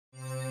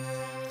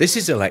This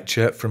is a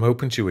lecture from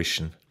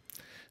OpenTuition.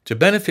 To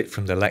benefit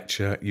from the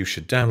lecture, you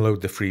should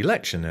download the free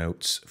lecture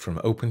notes from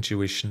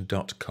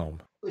opentuition.com.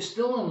 We're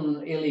still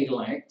on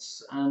illegal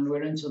acts, and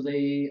we're into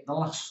the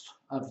last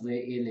of the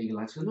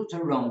illegal acts. We looked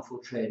at wrongful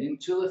trading,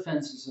 2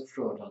 offences of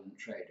fraudulent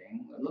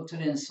trading. We looked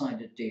at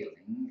insider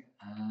dealing,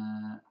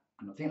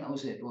 and I think that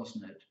was it,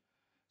 wasn't it?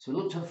 So we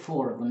looked at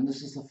 4 of them.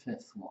 This is the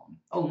 5th one.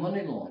 Oh,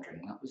 money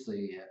laundering, that was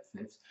the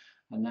 5th.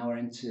 And now we're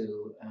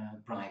into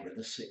bribery,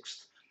 the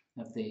 6th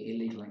of the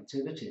illegal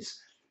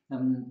activities.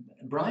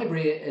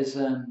 Bribery is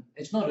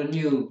it's not a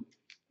new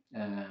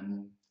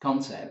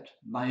concept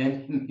by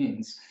any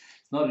means.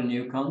 It's not a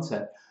new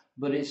concept,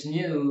 but it's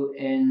new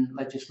in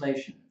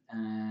legislation.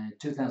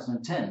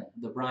 2010,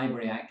 the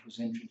Bribery Act was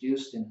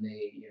introduced in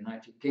the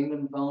United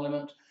Kingdom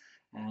Parliament,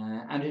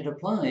 and it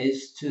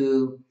applies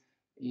to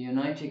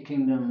United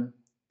Kingdom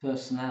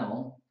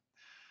personnel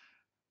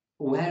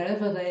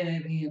wherever they may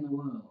be in the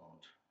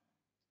world.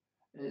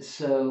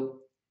 So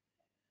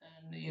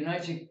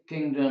United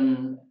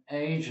Kingdom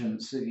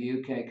agents of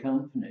UK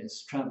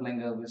companies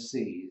travelling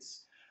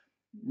overseas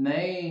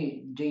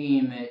may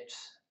deem it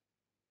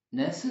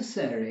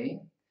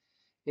necessary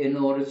in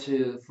order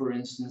to, for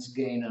instance,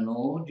 gain an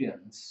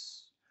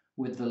audience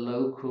with the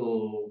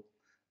local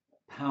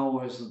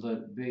powers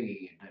that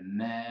be, the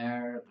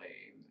mayor,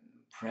 the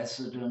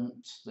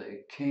president,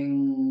 the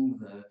king,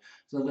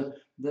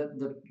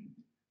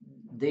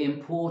 the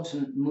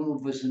important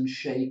movers and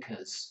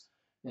shakers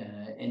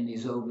in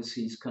these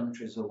overseas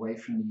countries away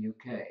from the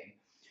UK.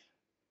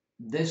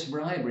 This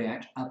Bribery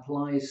Act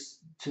applies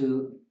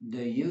to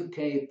the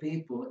UK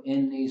people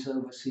in these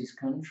overseas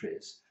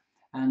countries,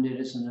 and it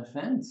is an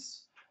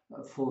offence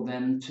for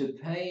them to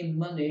pay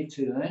money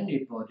to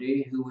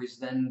anybody who is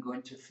then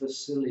going to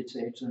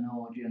facilitate an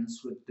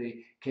audience with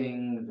the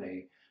king,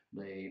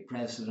 the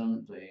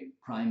president, the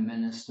prime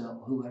minister,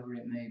 whoever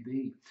it may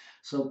be.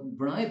 So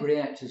Bribery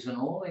Act is an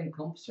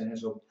all-encompassing,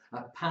 as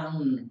a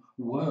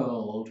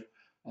pan-world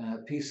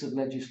piece of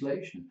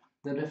legislation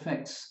that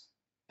affects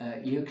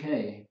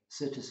UK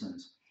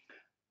citizens.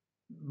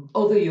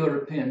 Other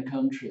European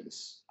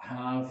countries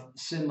have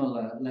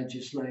similar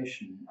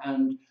legislation,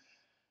 and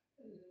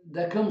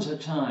there comes a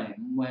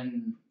time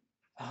when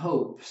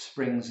hope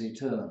springs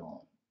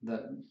eternal,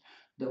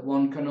 that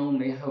one can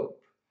only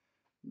hope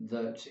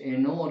that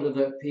in order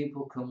that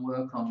people can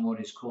work on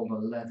what is called a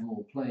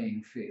level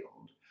playing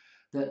field,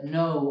 that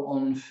no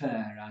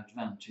unfair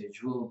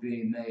advantage will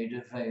be made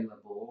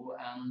available,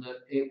 and that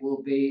it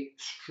will be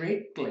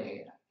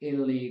strictly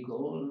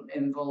illegal,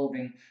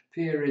 involving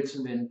periods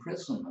of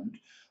imprisonment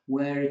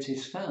where it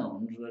is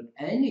found that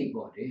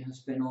anybody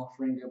has been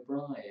offering a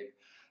bribe.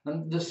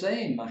 And the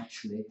same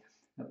actually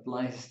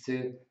applies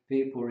to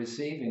people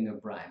receiving a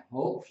bribe.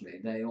 Hopefully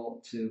they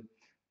ought to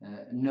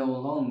no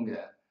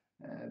longer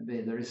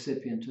be the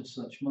recipient of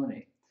such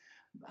money.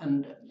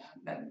 And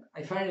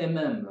if I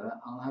remember,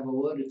 I'll have a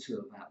word or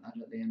two about that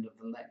at the end of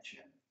the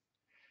lecture.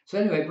 So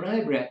anyway,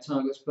 Bribery Act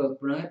targets both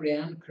bribery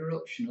and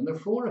corruption, and there are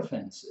 4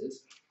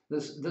 offences.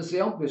 There's the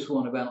obvious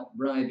one about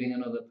bribing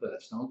another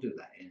person. I'll do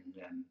that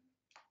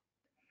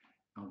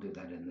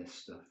in this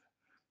stuff.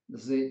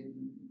 There's the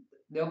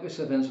obvious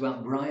offence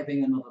about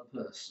bribing another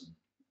person.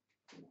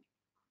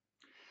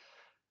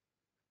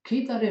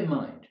 Keep that in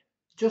mind.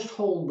 Just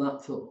hold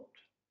that thought,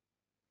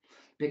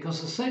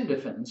 because the second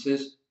offence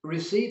is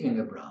receiving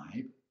a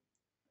bribe.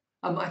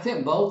 I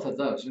think both of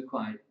those are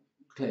quite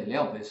clearly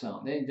obvious,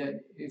 aren't they?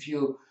 If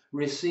you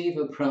receive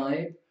a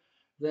bribe,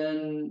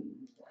 then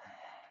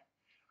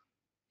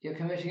you're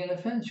committing an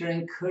offence. You're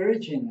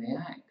encouraging the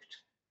act.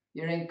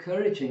 You're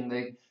encouraging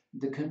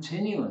the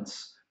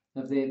continuance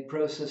of the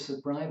process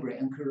of bribery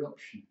and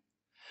corruption.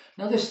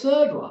 Now, this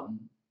third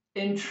one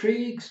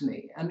intrigues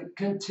me, and it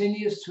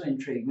continues to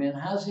intrigue me, and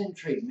has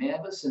intrigued me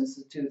ever since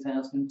the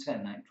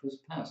 2010 Act was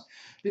passed,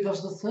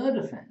 because the third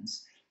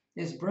offence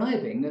is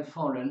bribing a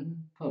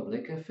foreign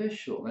public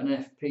official, an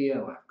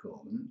FPO I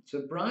call them,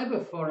 to bribe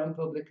a foreign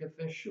public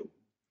official.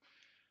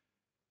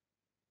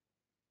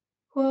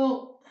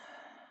 Well,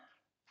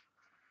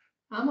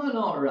 am I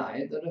not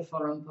right that a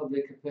foreign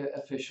public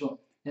official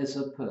is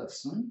a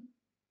person?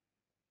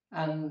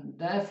 And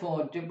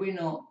therefore, did we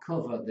not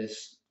cover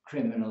this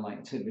criminal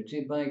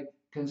activity by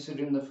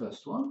considering the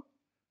first one,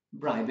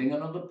 bribing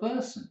another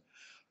person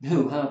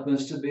who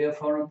happens to be a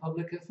foreign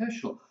public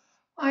official?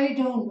 I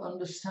don't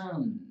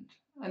understand,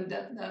 and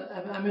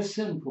I'm a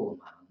simple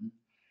man.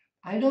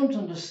 I don't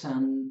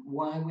understand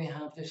why we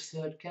have this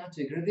third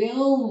category. The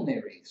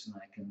only reason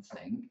I can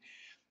think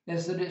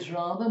is that it's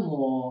rather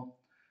more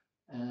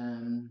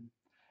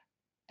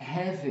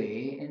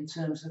heavy in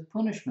terms of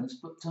punishments,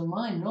 but to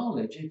my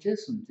knowledge it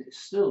isn't. It's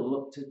still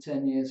up to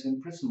 10 years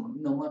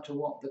imprisonment, no matter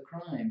what the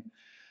crime.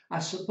 I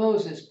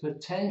suppose it's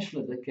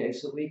potentially the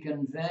case that we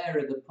can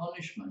vary the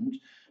punishment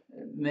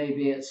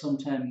maybe at some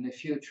time in the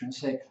future and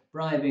say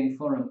bribing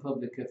foreign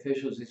public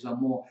officials is a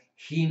more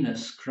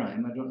heinous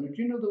crime. I don't know,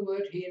 do you know the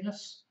word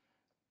heinous?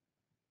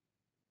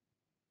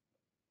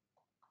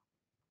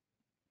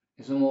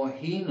 It's a more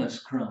heinous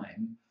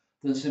crime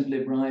than simply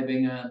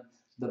bribing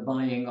the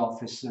buying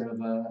officer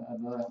of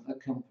a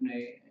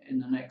company in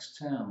the next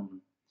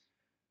town.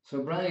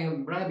 So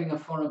bribing a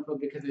foreign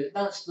public official,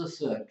 that's the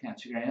third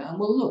category, and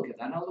we'll look at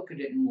that. I'll look at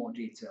it in more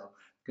detail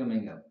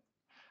coming up.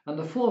 And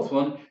the fourth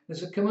one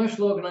is a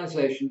commercial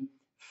organisation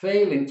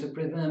failing to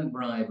prevent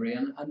bribery,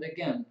 and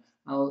again,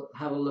 I'll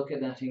have a look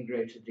at that in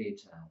greater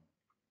detail.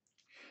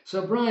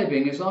 So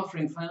bribing is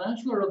offering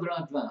financial or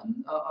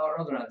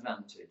other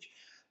advantage,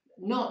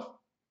 not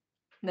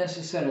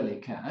necessarily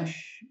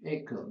cash.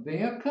 It could be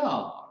a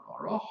car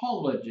or a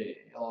holiday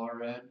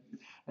or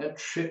a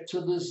trip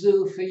to the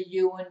zoo for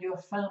you and your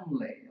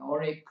family,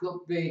 or it could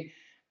be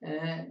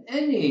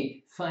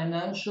any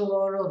financial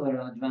or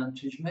other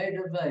advantage made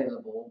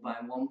available by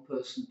one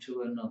person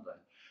to another,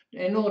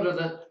 in order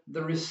that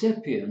the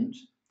recipient,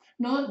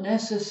 not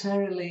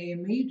necessarily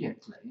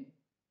immediately,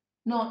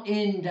 not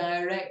in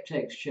direct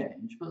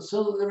exchange, but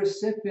so that the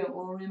recipient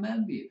will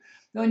remember you.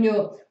 When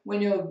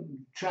you're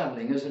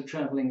traveling as a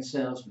traveling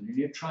salesman and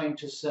you're trying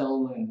to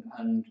sell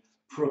and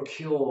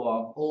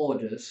procure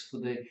orders for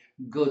the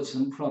goods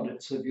and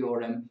products of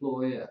your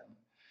employer,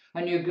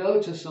 and you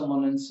go to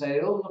someone and say,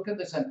 oh, look at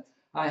this,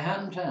 I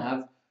happen to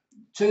have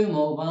 2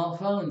 mobile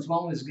phones.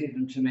 One was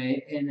given to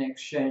me in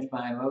exchange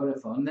by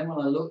Vodafone. And then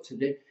when I looked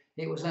at it,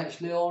 it was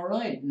actually all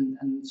right.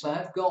 And so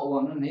I've got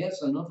one, and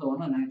here's another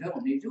one, and I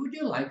don't need it. Would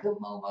you like a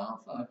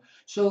mobile phone?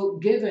 So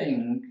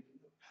giving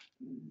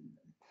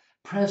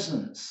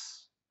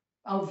presents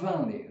of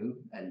value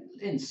and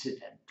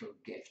incidental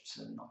gifts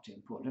are not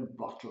important. A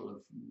bottle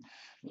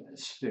of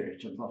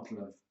spirit, a bottle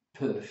of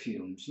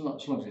perfumes,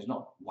 as long as it's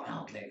not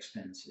wildly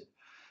expensive,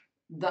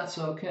 that's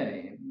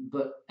okay.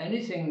 But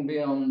anything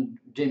beyond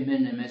de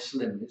minimis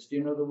limits, do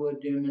you know the word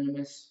de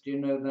minimis? Do you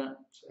know that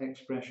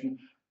expression?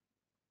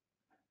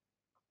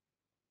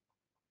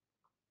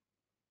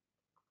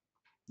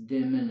 De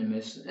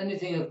minimis,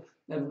 anything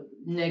of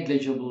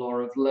negligible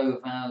or of low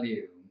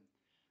value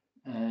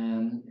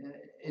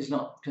is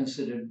not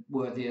considered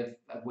worthy of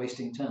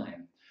wasting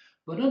time.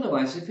 But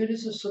otherwise, if it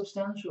is a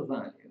substantial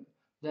value,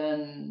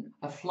 then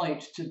a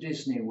flight to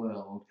Disney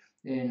World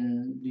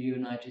in the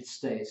United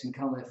States, in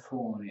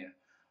California,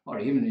 or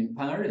even in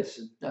Paris,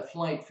 a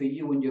flight for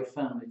you and your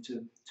family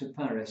to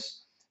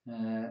Paris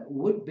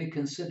would be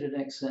considered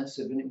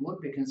excessive, and it would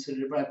be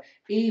considered a bribe,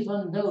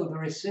 even though the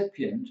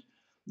recipient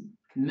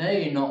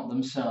may not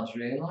themselves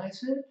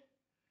realize it,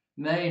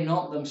 may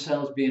not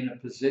themselves be in a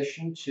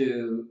position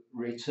to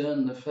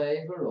return the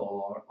favour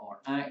or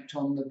act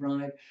on the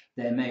bribe.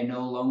 They may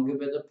no longer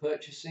be the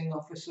purchasing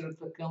officer of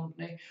the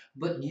company,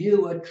 but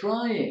you are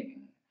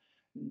trying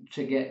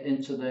to get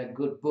into their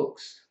good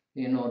books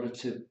in order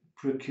to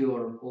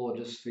procure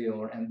orders for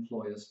your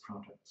employer's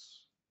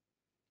products.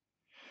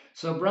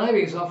 So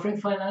bribing is offering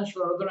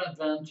financial or other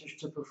advantage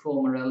to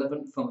perform a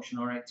relevant function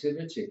or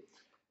activity.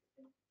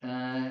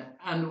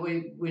 And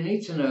we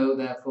need to know,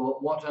 therefore,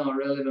 what are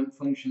relevant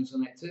functions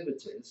and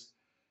activities.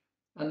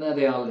 And there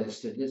they are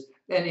listed. There's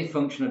any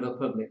function of a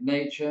public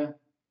nature,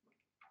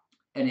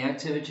 any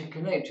activity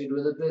connected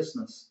with a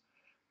business,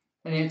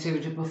 any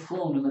activity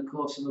performed in the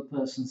course of a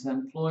person's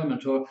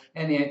employment, or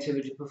any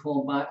activity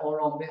performed by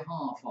or on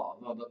behalf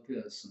of other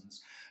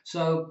persons.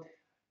 So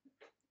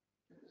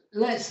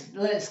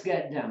let's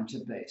get down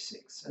to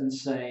basics and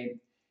say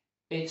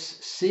it's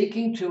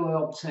seeking to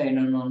obtain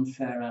an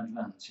unfair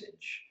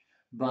advantage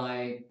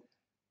by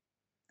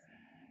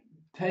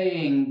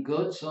paying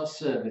goods or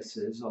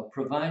services or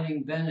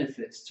providing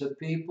benefits to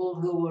people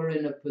who are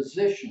in a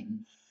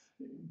position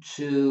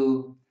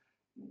to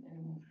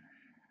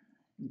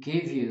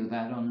give you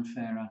that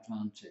unfair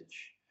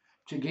advantage,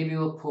 to give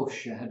you a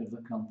push ahead of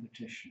the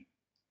competition.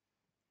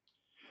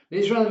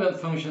 These relevant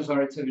functions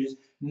or activities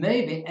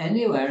may be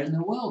anywhere in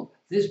the world.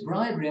 This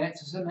Bribery Act,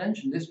 as I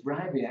mentioned, this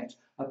Bribery Act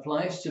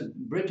applies to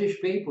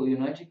British people,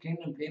 United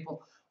Kingdom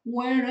people,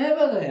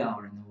 wherever they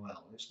are in the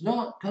world. It's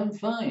not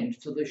confined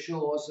to the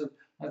shores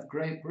of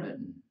Great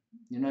Britain,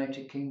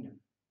 United Kingdom.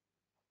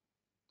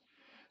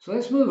 So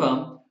let's move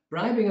on.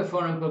 Bribing a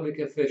foreign public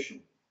official.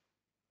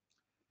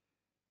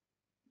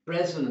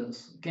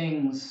 Presidents,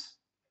 kings,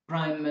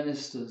 prime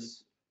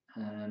ministers,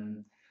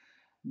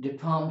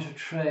 Department of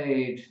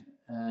Trade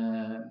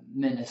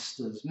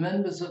ministers,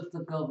 members of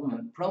the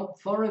government,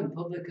 foreign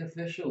public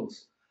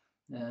officials,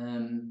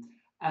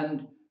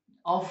 and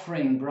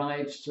offering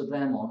bribes to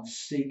them or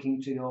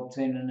seeking to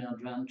obtain an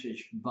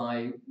advantage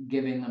by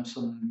giving them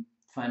some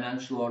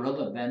financial or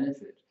other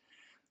benefit.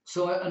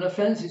 So it's an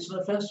offence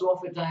to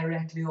offer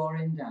directly or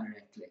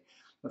indirectly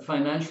a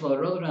financial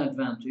or other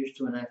advantage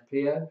to an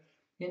FPO,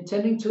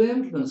 intending to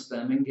influence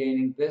them in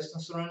gaining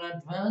business or an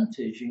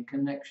advantage in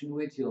connection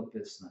with your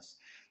business.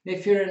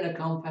 If you're in a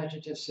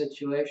competitive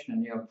situation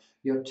and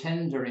you're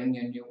tendering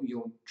and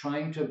you're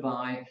trying to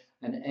buy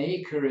an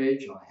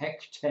acreage or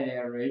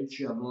hectareage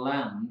of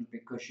land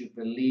because you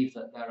believe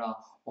that there are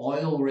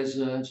oil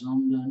reserves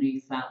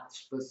underneath that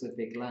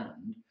specific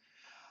land,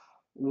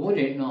 would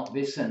it not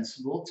be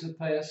sensible to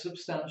pay a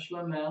substantial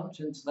amount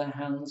into the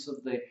hands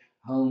of the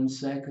Home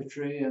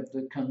Secretary of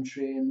the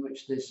country in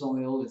which this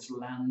oil, this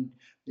land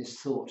is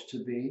thought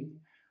to be?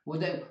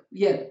 Would it?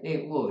 Yeah,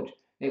 it would.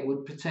 It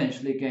would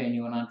potentially gain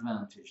you an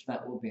advantage.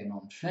 That would be an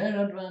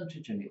unfair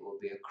advantage, and it will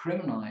be a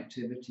criminal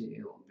activity.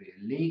 It will be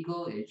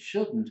illegal. It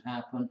shouldn't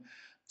happen.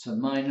 To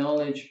my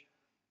knowledge,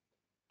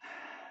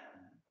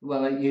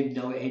 well, you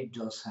know, it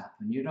does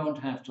happen. You don't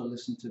have to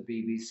listen to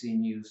BBC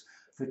News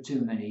for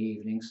too many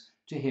evenings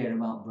to hear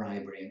about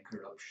bribery and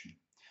corruption.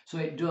 So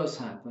it does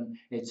happen.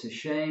 It's a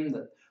shame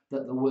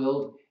that the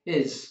world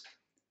is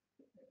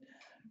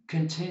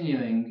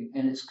continuing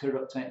in its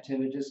corrupt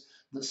activities,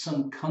 that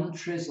some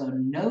countries are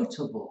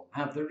notable,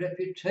 have the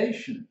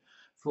reputation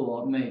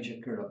for major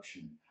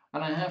corruption.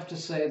 And I have to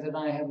say that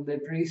I have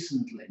lived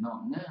recently,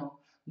 not now,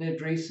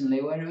 lived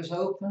recently where it was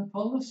open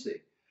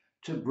policy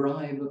to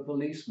bribe a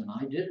policeman.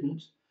 I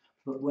didn't,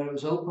 but where it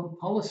was open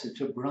policy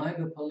to bribe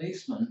a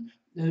policeman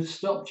who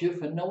stopped you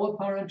for no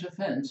apparent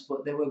offence,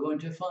 but they were going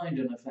to find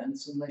an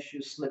offence unless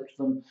you slipped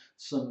them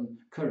some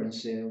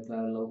currency of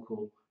their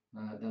local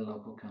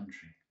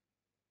country.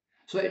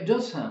 So it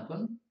does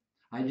happen.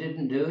 I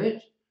didn't do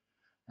it.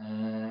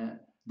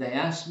 They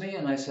asked me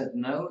and I said,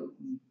 no,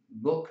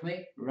 book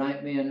me,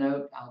 write me a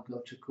note, I'll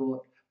go to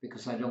court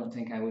because I don't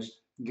think I was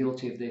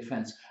guilty of the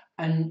offence.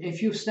 And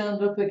if you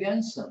stand up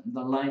against them,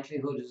 the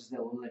likelihood is they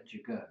will let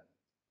you go.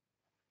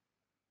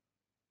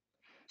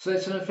 So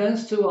it's an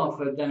offence to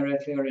offer,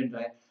 directly or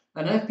indirectly.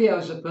 An FPO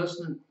is a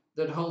person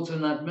that holds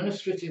an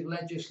administrative,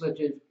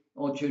 legislative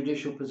or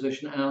judicial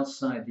position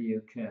outside the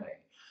UK.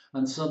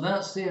 And so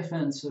that's the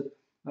offence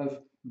of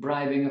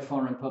bribing a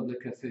foreign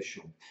public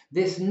official.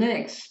 This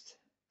next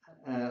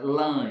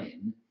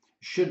line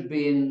should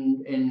be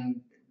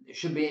in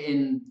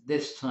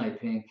this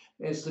typing.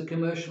 It's the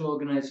commercial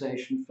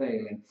organisation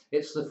failing.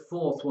 It's the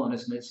fourth one,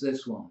 isn't it? It's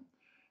this one,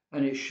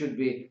 and it should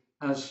be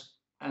as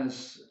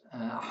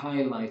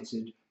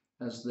highlighted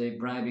as the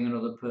bribing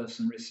another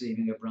person,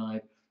 receiving a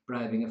bribe,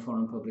 bribing a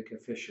foreign public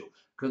official.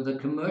 Because the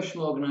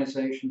commercial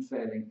organisation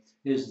failing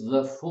is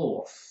the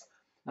fourth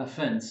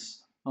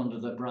offence under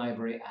the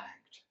Bribery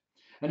Act.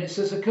 And it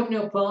says a company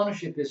or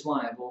partnership is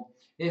liable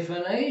if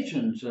an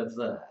agent of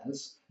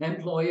theirs,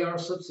 employee or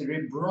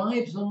subsidiary,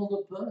 bribes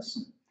another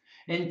person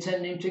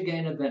intending to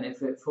gain a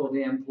benefit for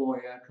the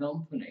employer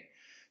company.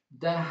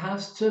 There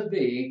has to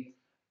be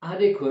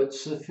adequate,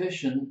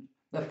 sufficient,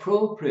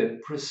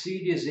 appropriate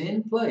procedures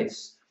in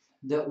place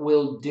that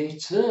will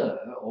deter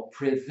or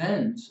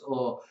prevent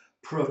or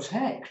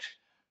protect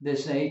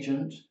this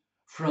agent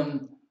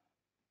from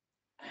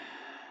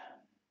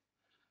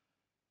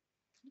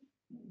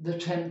the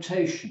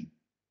temptation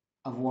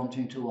of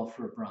wanting to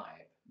offer a bribe.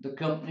 The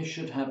company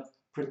should have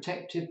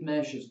protective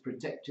measures,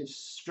 protective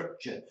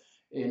structure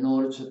in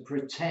order to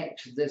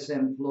protect this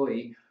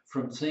employee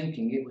from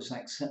thinking it was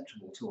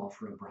acceptable to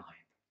offer a bribe.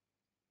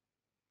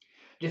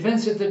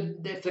 Defense, if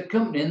the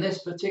company, in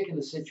this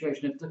particular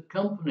situation, if the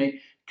company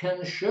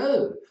can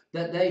show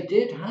that they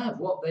did have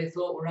what they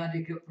thought were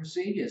adequate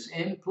procedures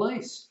in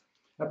place,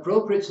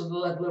 appropriate to the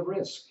level of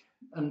risk.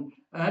 And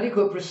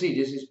adequate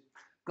procedures has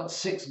got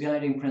 6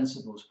 guiding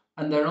principles.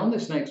 And they're on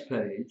this next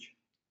page.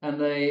 And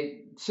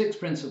the 6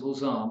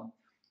 principles are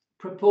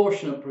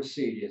proportionate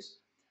procedures.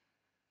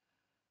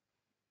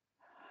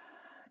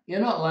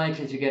 You're not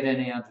likely to get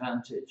any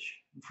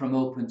advantage from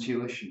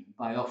OpenTuition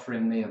by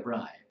offering me a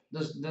bribe.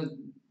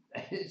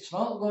 It's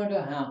not going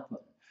to happen.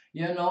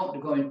 You're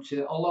not going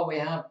to, although we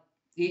have,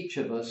 each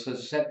of us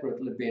has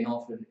separately been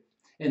offered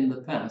in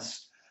the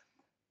past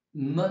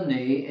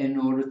money in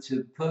order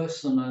to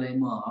personally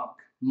mark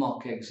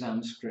mock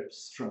exam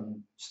scripts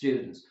from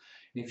students.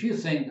 If you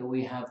think that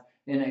we have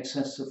in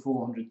excess of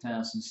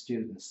 400,000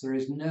 students, there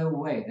is no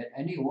way that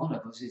any one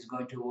of us is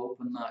going to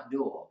open that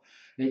door.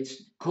 It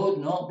could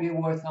not be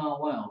worth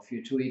our while for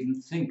you to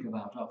even think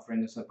about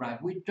offering us a bribe.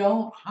 We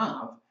don't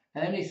have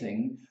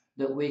anything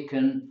that we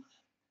can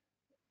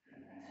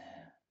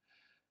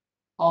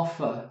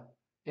offer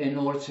in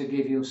order to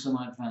give you some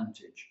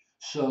advantage.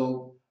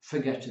 So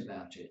forget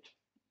about it.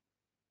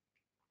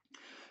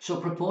 So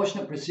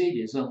proportionate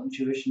procedures,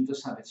 OpenTuition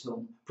does have its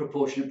own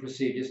proportionate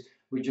procedures.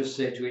 We just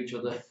say to each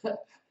other,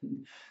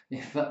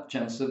 if that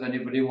chance of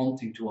anybody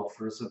wanting to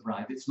offer us a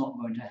bribe, it's not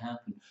going to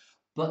happen.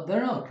 But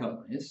there are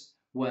companies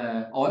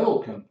where,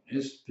 oil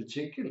companies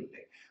particularly,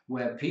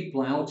 where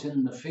people out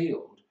in the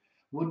field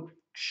would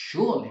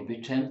surely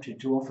be tempted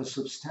to offer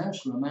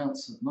substantial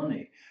amounts of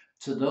money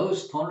to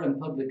those foreign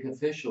public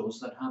officials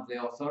that have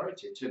the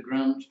authority to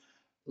grant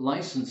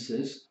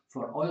licenses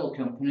for oil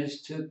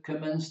companies to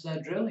commence their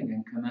drilling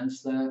and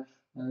commence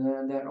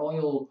their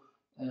oil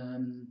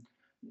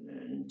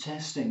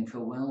testing for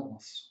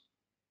wells.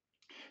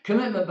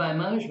 Commitment by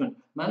management.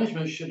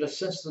 Management should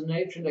assess the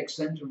nature and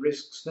extent of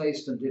risks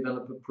faced and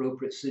develop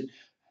appropriate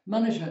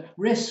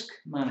risk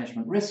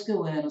management, risk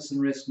awareness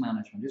and risk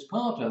management is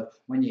part of,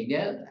 when you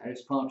get there,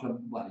 it's part of,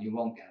 well, you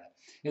won't get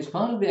it. It's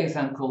part of the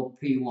exam called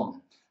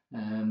P1,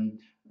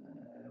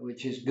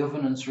 which is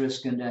governance,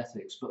 risk and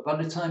ethics. But by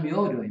the time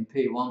you're doing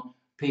P1,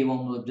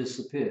 P1 will have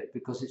disappeared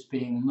because it's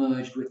being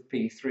merged with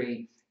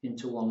P3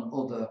 into one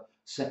other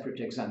separate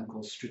exam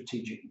called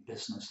strategic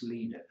business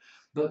leader.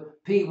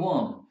 But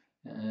P1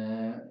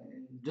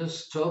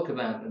 does talk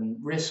about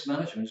risk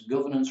management,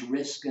 governance,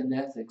 risk and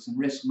ethics, and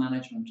risk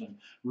management, and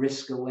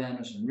risk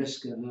awareness and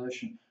risk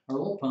aversion are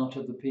all part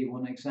of the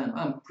P1 exam,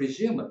 and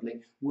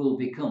presumably will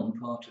become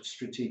part of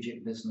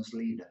strategic business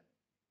leader.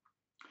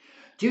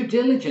 Due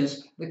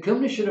diligence, the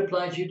company should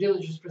apply due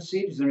diligence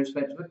procedures in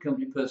respect of a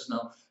company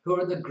personnel who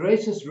are at the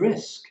greatest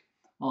risk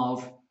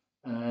of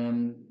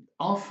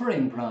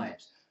offering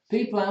bribes.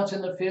 People out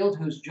in the field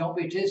whose job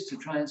it is to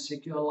try and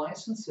secure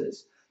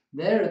licenses.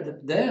 They're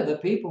the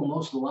people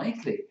most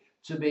likely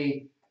to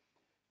be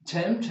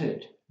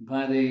tempted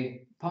by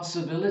the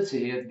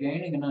possibility of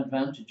gaining an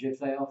advantage if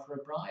they offer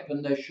a bribe,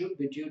 and there should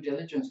be due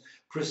diligence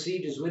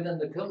procedures within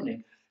the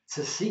company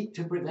to seek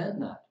to prevent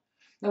that.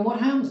 Then what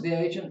happens? The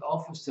agent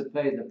offers to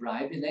pay the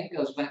bribe. He then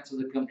goes back to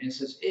the company and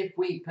says, if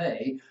we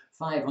pay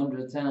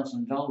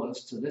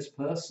 $500,000 to this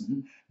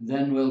person,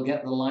 then we'll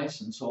get the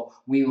license, or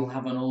we will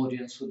have an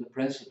audience with the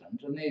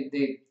president. And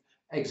the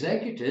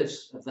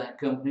executives of that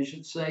company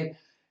should say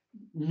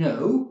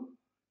no,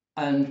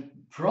 and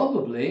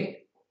probably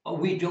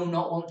we do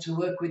not want to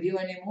work with you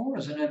anymore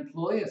as an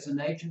employee, as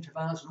an agent of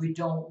ours. We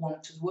don't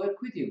want to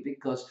work with you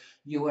because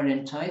you are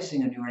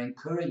enticing and you are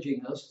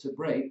encouraging us to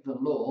break the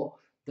law,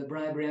 the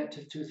Bribery Act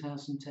of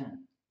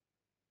 2010.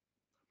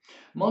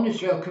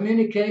 Monitor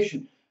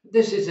communication.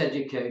 This is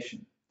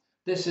education.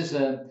 This is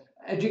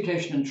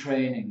education and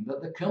training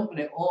that the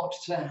company ought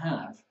to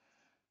have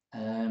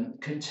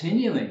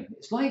continuing.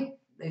 It's like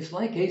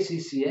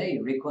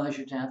ACCA requires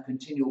you to have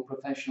continuing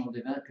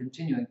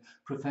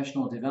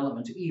professional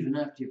development even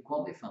after you've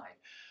qualified.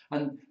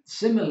 And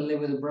similarly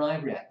with the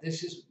Bribery Act,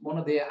 this is one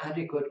of the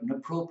adequate and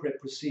appropriate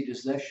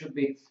procedures. There should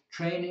be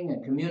training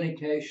and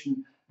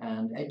communication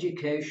and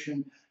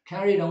education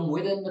carried on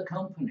within the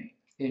company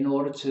in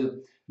order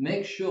to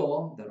make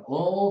sure that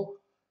all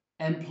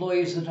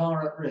employees that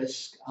are at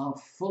risk are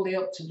fully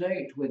up to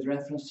date with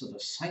reference to the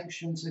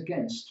sanctions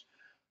against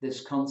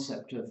this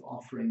concept of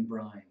offering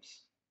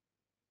bribes.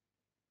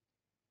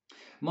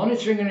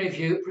 Monitoring and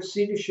review.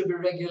 Procedures should be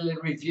regularly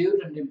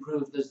reviewed and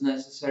improved as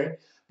necessary,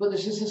 but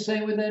this is the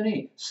same with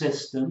any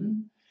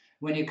system.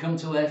 When you come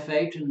to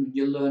F8 and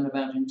you learn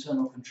about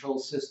internal control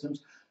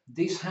systems,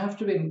 these have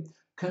to be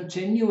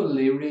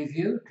continuously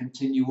reviewed,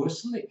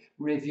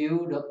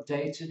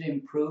 updated,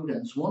 improved, and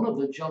it's one of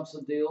the jobs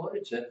of the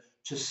auditor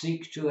to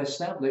seek to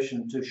establish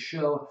and to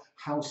show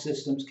how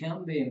systems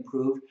can be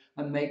improved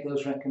and make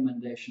those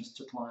recommendations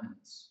to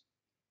clients.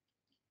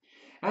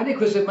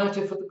 Adequacy of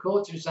matter for the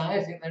court to decide.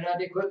 I think they're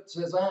adequate,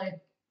 says I.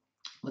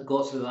 The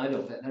court says I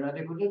don't think they're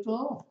adequate at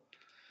all.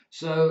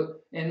 So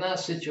in that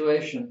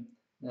situation,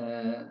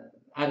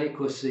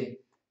 adequacy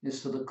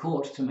is for the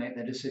court to make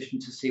their decision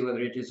to see whether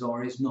it is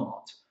or is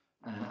not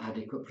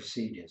adequate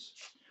procedures.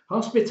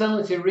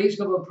 Hospitality,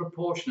 reasonable and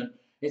proportionate.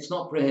 It's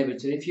not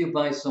prohibited. If you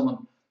buy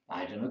someone,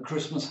 I don't know, a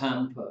Christmas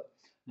hamper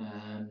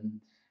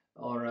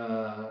or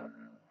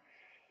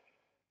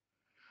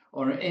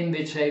an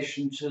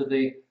invitation to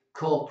the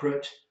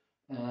corporate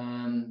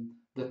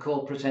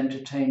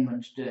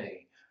entertainment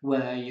day,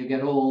 where you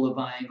get all the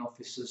buying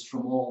officers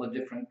from all the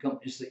different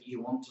companies that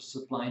you want to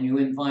supply, and you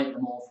invite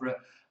them all for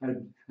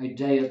a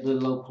day at the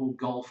local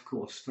golf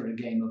course for a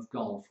game of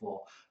golf,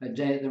 or a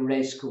day at the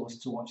race course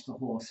to watch the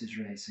horses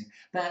racing.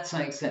 That's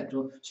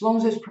acceptable, as long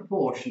as it's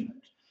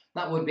proportionate.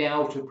 That would be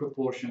out of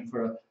proportion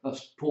for a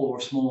poor,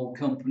 small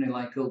company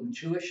like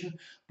OpenTuition,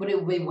 but it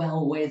would be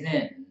well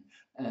within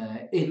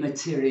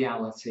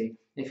immateriality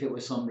if it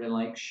was somebody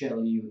like Shell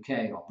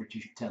UK or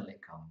British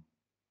Telecom.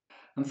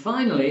 And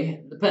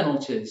finally, the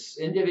penalties.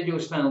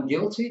 Individuals found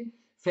guilty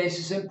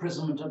faces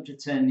imprisonment up to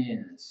 10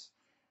 years.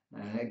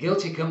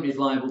 Guilty company is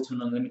liable to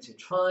an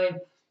unlimited fine,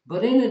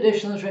 but in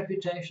addition there's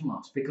reputation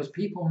loss, because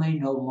people may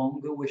no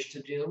longer wish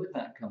to deal with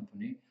that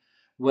company,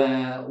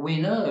 where we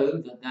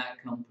know that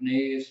that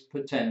company is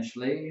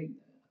potentially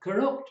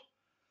corrupt.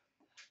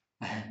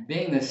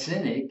 Being a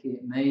cynic,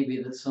 it may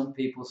be that some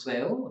people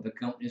say, oh, the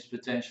company is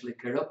potentially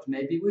corrupt,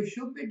 maybe we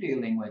should be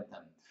dealing with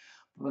them.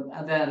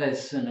 But that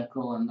is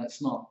cynical, and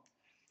that's not,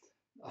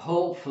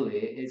 hopefully,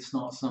 it's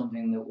not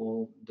something that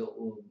will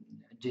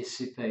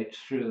dissipate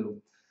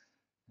through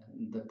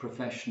the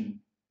profession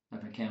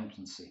of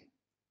accountancy.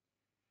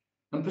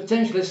 And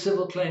potentially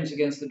civil claims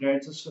against the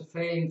directors for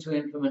failing to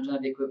implement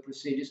adequate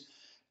procedures.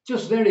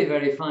 Just very,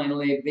 very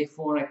finally,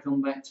 before I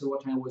come back to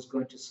what I was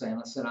going to say, and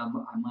I said I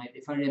might,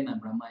 if I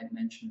remember, I might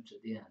mention it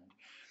at the end.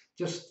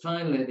 Just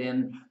finally at the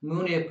end,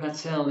 Munir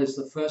Patel is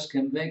the first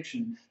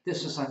conviction.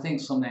 This was, I think,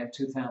 something like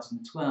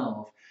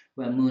 2012,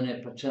 where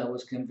Munir Patel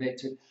was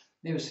convicted.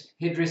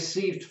 He'd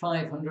received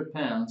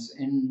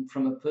 £500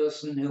 from a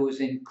person who was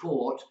in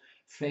court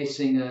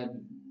facing a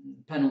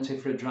penalty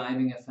for a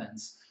driving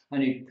offence,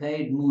 and he'd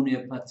paid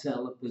Munir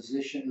Patel, a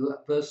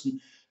person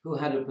who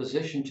had a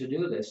position to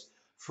do this,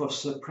 for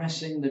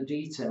suppressing the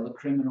detail, a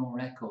criminal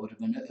record of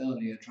an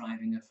earlier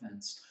driving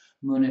offence.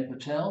 Munir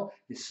Patel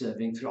is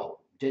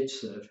did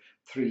serve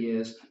 3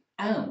 years,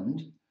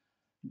 and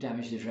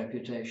damaged his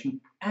reputation,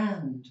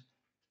 and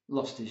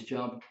lost his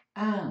job,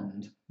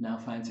 and now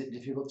finds it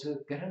difficult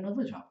to get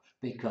another job,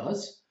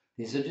 because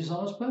He's a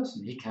dishonest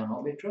person. He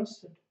cannot be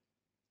trusted.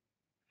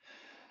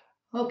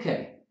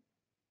 Okay.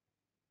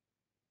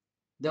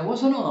 There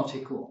was an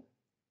article.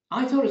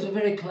 I thought it was a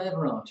very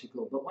clever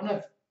article, but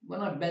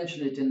when I've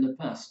mentioned it in the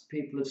past,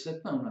 people have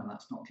said, no,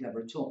 that's not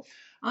clever at all.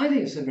 I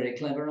think it's a very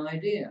clever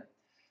idea.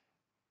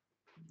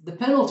 The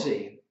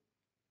penalty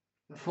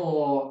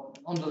for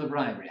under the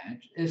Bribery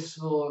Act is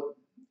for,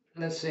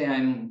 let's say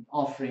I'm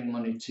offering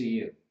money to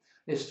you.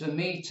 It's for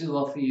me to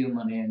offer you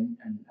money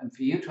and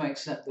for you to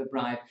accept the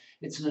bribe.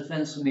 It's an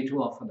offence for me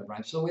to offer the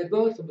bribe. So we're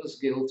both of us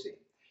guilty.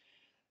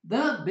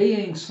 That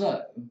being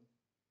so,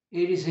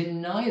 it is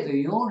in neither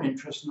your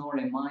interest nor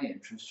in my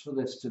interest for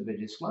this to be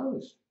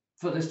disclosed,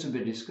 for this to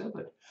be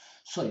discovered.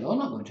 So you're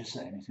not going to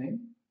say anything,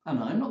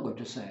 and I'm not going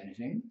to say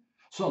anything,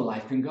 so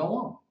life can go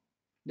on.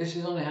 This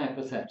is only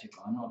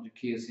hypothetical. I'm not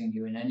accusing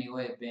you in any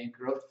way of being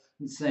corrupt,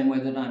 in the same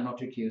way that I'm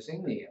not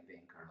accusing me of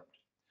being corrupt.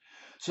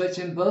 So it's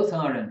in both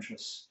our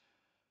interests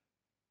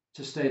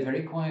to stay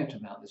very quiet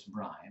about this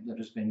bribe that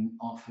has been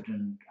offered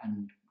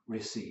and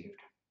received.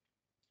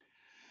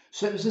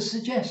 So it was a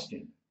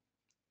suggestion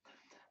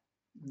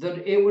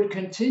that it would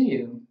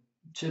continue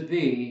to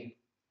be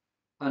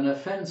an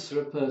offence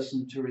for a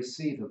person to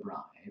receive a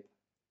bribe,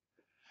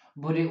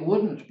 but it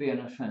wouldn't be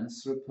an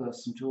offence for a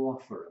person to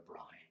offer a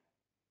bribe.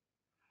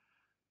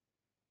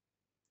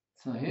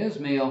 So here's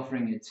me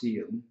offering it to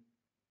you,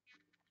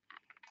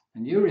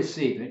 and you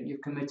receive it,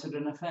 you've committed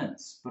an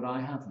offence, but I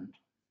haven't.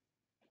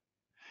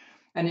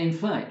 And in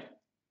fact,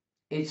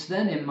 it's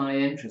then in my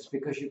interest,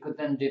 because you could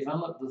then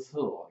develop the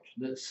thought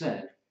that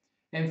said,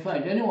 in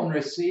fact, anyone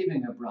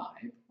receiving a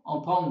bribe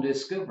upon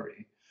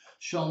discovery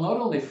shall not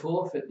only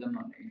forfeit the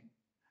money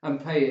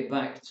and pay it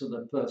back to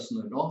the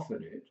person that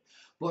offered it,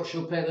 but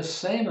shall pay the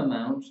same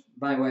amount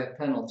by way of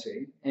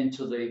penalty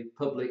into the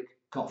public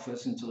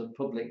coffers, into the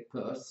public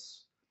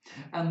purse,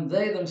 and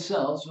they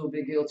themselves will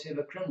be guilty of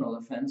a criminal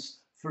offence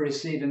for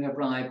receiving a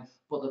bribe,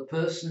 but the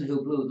person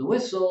who blew the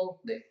whistle,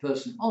 the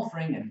person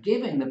offering and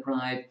giving the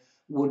bribe,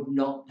 would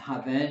not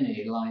have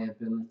any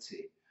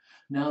liability.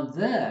 Now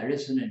there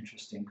is an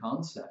interesting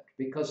concept,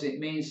 because it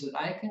means that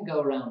I can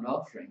go around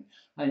offering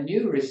and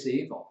you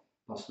receive, or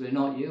possibly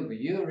not you, but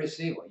you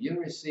receive what you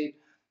receive,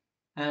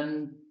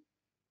 and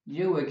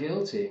you were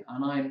guilty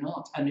and I'm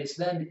not. And it's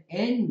then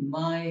in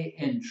my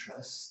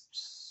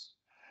interests,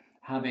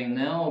 having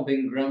now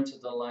been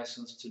granted the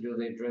license to do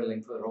the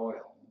drilling for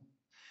oil,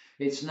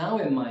 it's now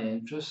in my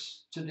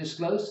interest to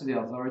disclose to the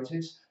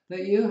authorities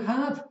that you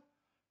have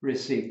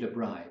received a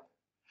bribe,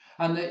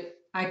 and that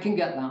I can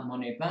get that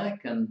money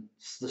back, and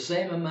the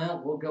same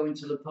amount will go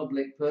into the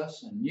public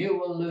purse, and you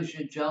will lose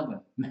your job,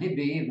 and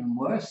maybe even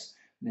worse,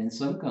 in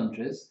some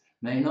countries,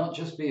 may not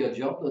just be your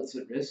job that's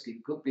at risk,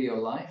 it could be your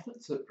life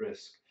that's at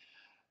risk.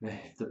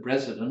 If the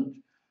president,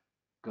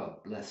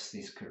 God bless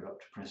these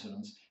corrupt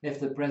presidents, if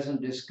the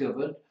president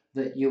discovered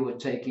that you were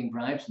taking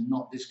bribes and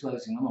not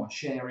disclosing them or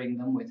sharing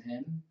them with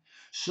him,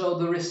 so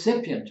the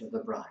recipient of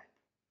the bribe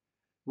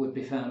would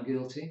be found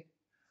guilty,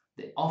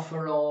 the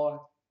offeror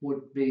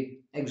would be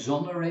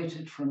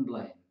exonerated from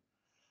blame.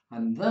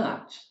 And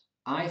that,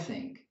 I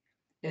think,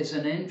 is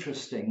an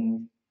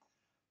interesting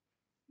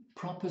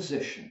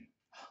proposition.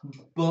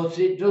 But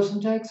it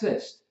doesn't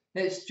exist.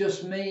 It's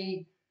just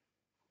me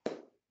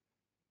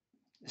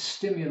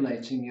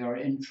stimulating your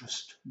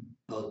interest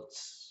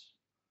buds.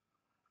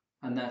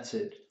 And that's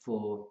it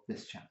for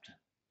this chapter.